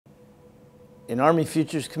In Army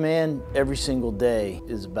Futures Command, every single day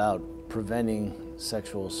is about preventing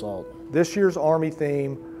sexual assault. This year's Army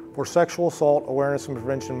theme for Sexual Assault Awareness and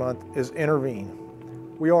Prevention Month is Intervene.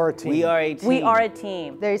 We are a team. We are a team. We are a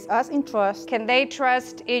team. There is us in trust. Can they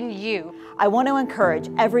trust in you? I want to encourage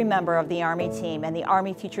every member of the Army team and the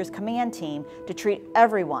Army Futures Command team to treat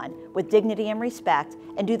everyone with dignity and respect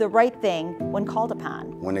and do the right thing when called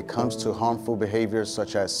upon. When it comes to harmful behaviors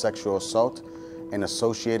such as sexual assault and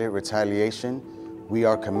associated retaliation, we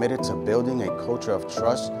are committed to building a culture of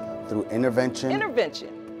trust through intervention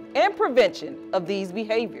and prevention of these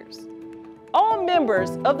behaviors. All members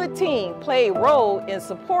of the team play a role in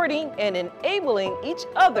supporting and enabling each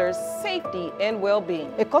other's safety and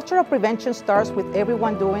well-being. A culture of prevention starts with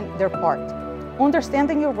everyone doing their part.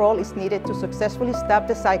 Understanding your role is needed to successfully stop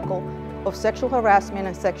the cycle of sexual harassment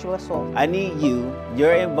and sexual assault. I need you,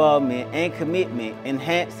 your involvement and commitment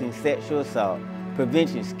enhancing sexual assault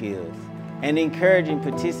prevention skills and encouraging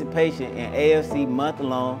participation in AFC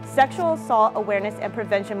month-long Sexual Assault Awareness and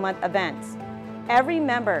Prevention Month events. Every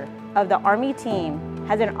member of the Army team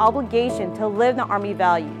has an obligation to live the Army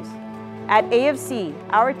values. At AFC,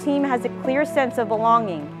 our team has a clear sense of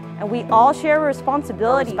belonging, and we all share a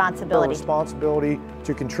responsibility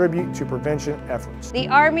to contribute to prevention efforts. The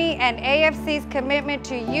Army and AFC's commitment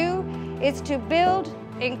to you is to build,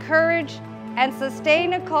 encourage, and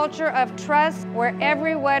sustain a culture of trust where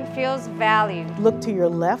everyone feels valued. Look to your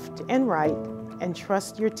left and right and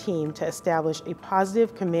trust your team to establish a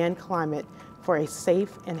positive command climate for a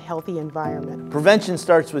safe and healthy environment. Prevention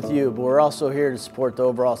starts with you, but we're also here to support the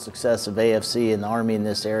overall success of AFC and the Army in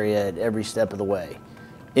this area at every step of the way.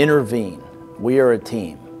 Intervene. We are a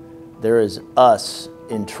team. There is us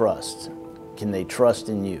in trust. Can they trust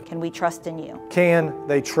in you? Can we trust in you? Can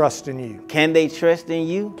they trust in you? Can they trust in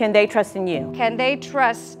you? Can they trust in you? Can they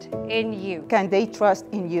trust in you? Can they trust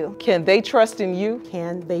in you? Can they trust in you?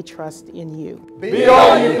 Can they trust in you? Be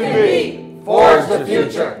all you can be. Forge the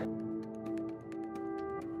future.